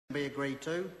be agreed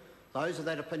to. Those of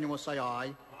that opinion will say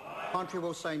aye. Contrary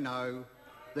will say no.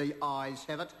 The ayes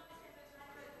have it.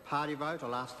 Party vote.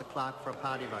 I'll ask the clerk for a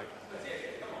party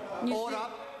vote. Order.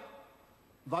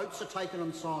 Votes are taken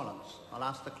in silence. I'll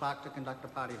ask the clerk to conduct a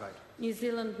party vote. New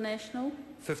Zealand National.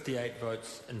 58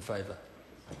 votes in favour.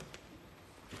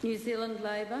 New Zealand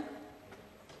Labour.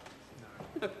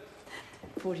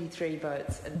 43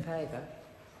 votes in favour.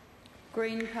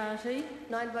 Green Party.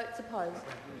 9 votes opposed.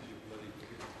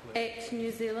 ACT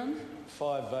New Zealand.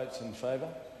 5 votes in favour.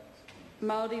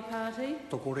 Māori Party.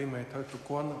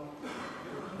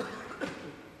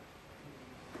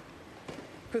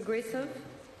 Progressive.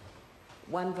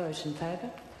 1 vote in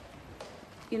favour.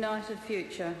 United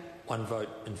Future. 1 vote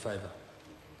in favour.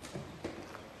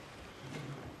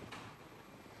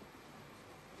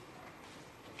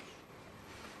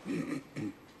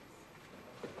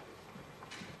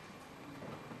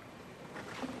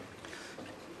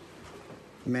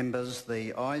 Members,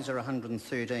 the ayes are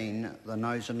 113, the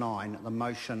noes are 9. The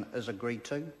motion is agreed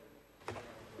to.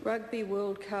 Rugby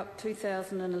World Cup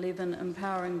 2011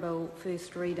 Empowering Bill,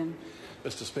 first reading.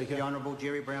 Mr Speaker. The Honourable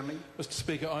Jerry Brownlee. Mr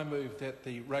Speaker, I move that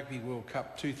the Rugby World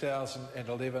Cup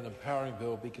 2011 Empowering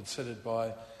Bill be considered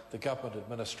by the Government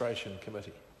Administration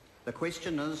Committee. The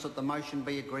question is that the motion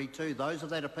be agreed to. Those of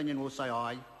that opinion will say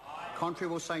aye.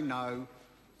 Contrary will say no.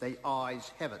 The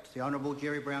ayes have it. The Honourable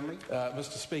Jerry Brownlee.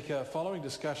 Mr Speaker, following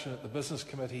discussion at the Business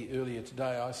Committee earlier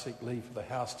today, I seek leave for the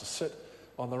House to sit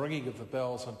on the ringing of the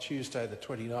bells on Tuesday the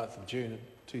 29th of June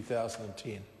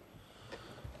 2010.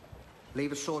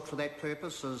 Leave is sought for that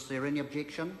purpose. Is there any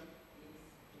objection?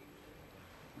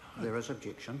 There is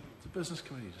objection. It's a Business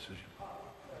Committee decision.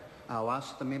 I'll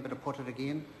ask the member to put it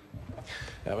again.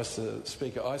 Mr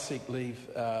Speaker, I seek leave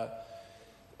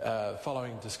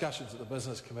following discussions at the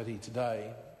Business Committee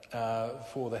today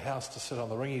for the House to sit on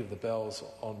the ringing of the bells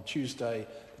on Tuesday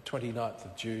the 29th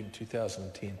of June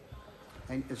 2010.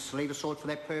 And is leave is sought for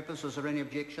that purpose. Is there any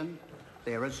objection?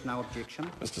 There is no objection.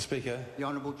 Mr Speaker. The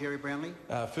Honourable Jerry Brownlee.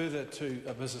 Further to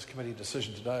a Business Committee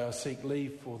decision today, I seek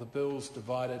leave for the bills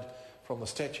divided from the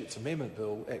Statutes Amendment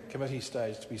Bill at committee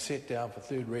stage to be set down for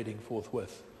third reading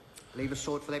forthwith. Leave is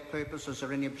sought for that purpose. Is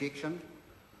there any objection?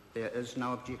 There is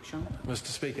no objection. Mr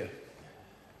Speaker.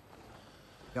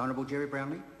 The Honourable Jerry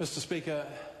Brownlee. Mr Speaker,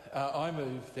 I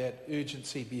move that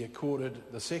urgency be accorded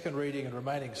the second reading and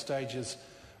remaining stages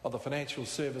of the Financial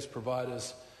Service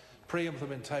Providers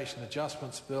Pre-Implementation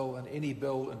Adjustments Bill and any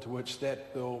bill into which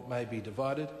that bill may be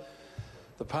divided,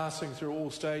 the passing through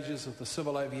all stages of the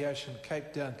Civil Aviation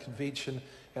Cape Town Convention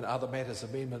and Other Matters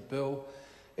Amendment Bill,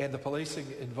 and the Policing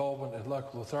Involvement in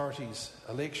Local Authorities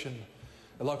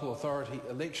Local Authority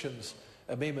Elections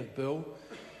Amendment Bill,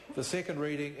 the second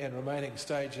reading and remaining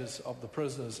stages of the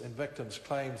Prisoners and Victims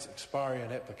Claims Expiry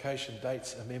and Application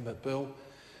Dates Amendment Bill,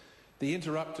 the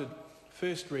interrupted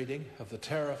first reading of the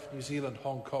Tariff New Zealand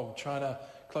Hong Kong China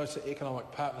Closer Economic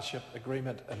Partnership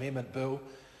Agreement Amendment Bill,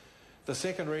 the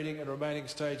second reading and remaining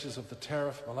stages of the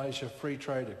Tariff Malaysia Free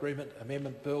Trade Agreement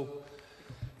Amendment Bill,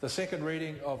 the second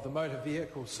reading of the Motor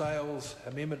Vehicle Sales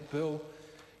Amendment Bill,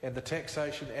 and the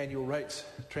Taxation Annual Rates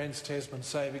Trans-Tasman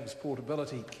Savings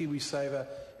Portability KiwiSaver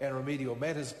and Remedial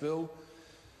Matters Bill,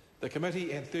 the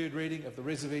committee and third reading of the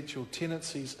Residential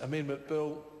Tenancies Amendment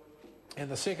Bill, and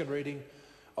the second reading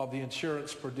of the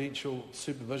Insurance Prudential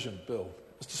Supervision Bill.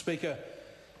 Mr Speaker,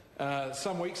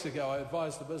 some weeks ago I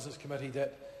advised the Business Committee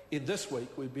that in this week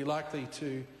we'd be likely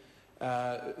to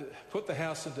put the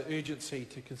House into urgency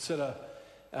to consider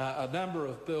a number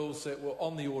of bills that were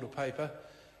on the order paper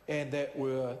and that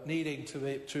were needing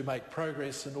to make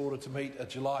progress in order to meet a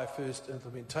July 1st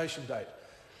implementation date.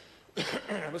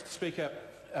 Mr Speaker,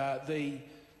 the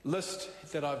list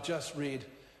that I've just read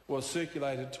was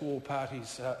circulated to all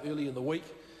parties early in the week,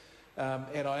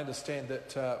 and I understand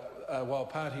that while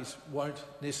parties won't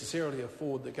necessarily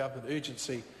afford the government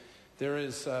urgency, there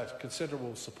is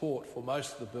considerable support for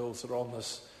most of the bills that are on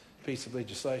this piece of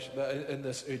legislation, in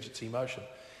this urgency motion.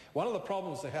 One of the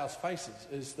problems the House faces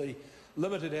is the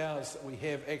limited hours that we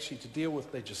have actually to deal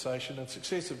with legislation, and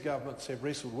successive governments have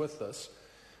wrestled with this.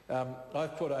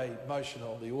 I've put a motion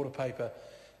on the order paper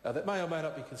that may or may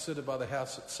not be considered by the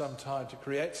House at some time to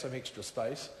create some extra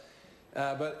space.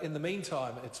 But in the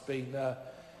meantime, it's been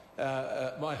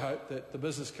my hope that the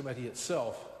Business Committee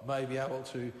itself may be able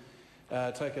to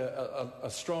take a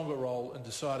stronger role in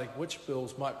deciding which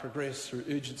bills might progress through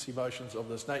urgency motions of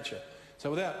this nature.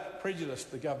 So without prejudice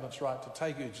to the government's right to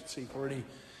take urgency for any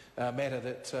matter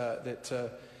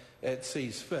that it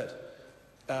sees fit,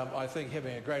 I think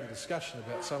having a greater discussion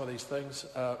about some of these things,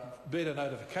 better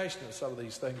notification of some of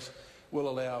these things, will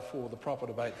allow for the proper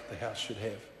debate that the House should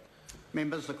have.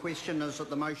 Members, the question is that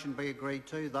the motion be agreed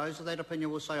to. Those of that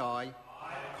opinion will say aye.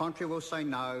 Contrary will say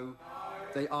no.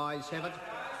 The ayes have it.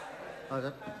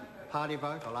 Party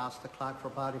vote. I'll ask the clerk for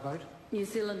a party vote. New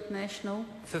Zealand National,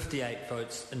 58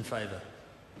 votes in favour.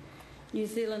 New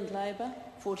Zealand Labour,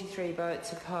 43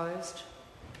 votes opposed.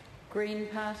 Green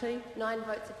Party, 9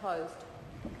 votes opposed.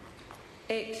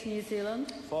 ACT New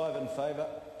Zealand, 5 in favour.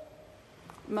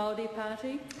 Māori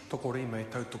Party, Tokori mai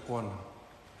tautoko ana.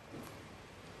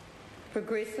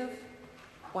 Progressive,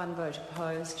 1 vote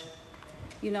opposed.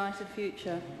 United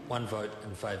Future. 1 vote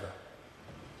in favour.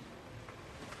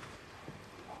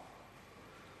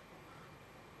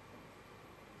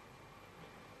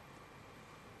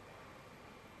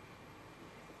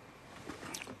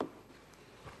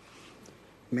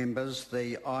 Members,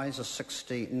 the ayes are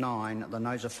 69, the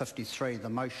noes are 53. The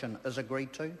motion is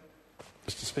agreed to.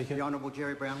 Mr Speaker. The Honourable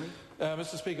Jerry Brownlee.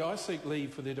 Mr Speaker, I seek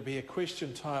leave for there to be a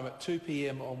question time at 2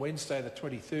 p.m. on Wednesday the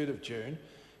 23rd of June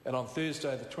and on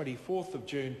Thursday the 24th of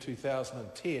June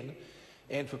 2010,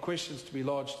 and for questions to be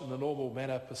lodged in the normal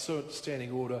manner pursuant to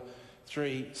Standing Order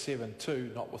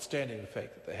 372, notwithstanding the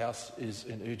fact that the House is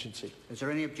in urgency. Is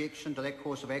there any objection to that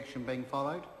course of action being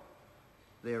followed?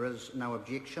 There is no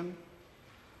objection.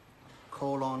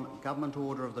 Call on Government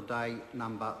Order of the Day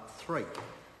number 3.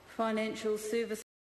 Financial Service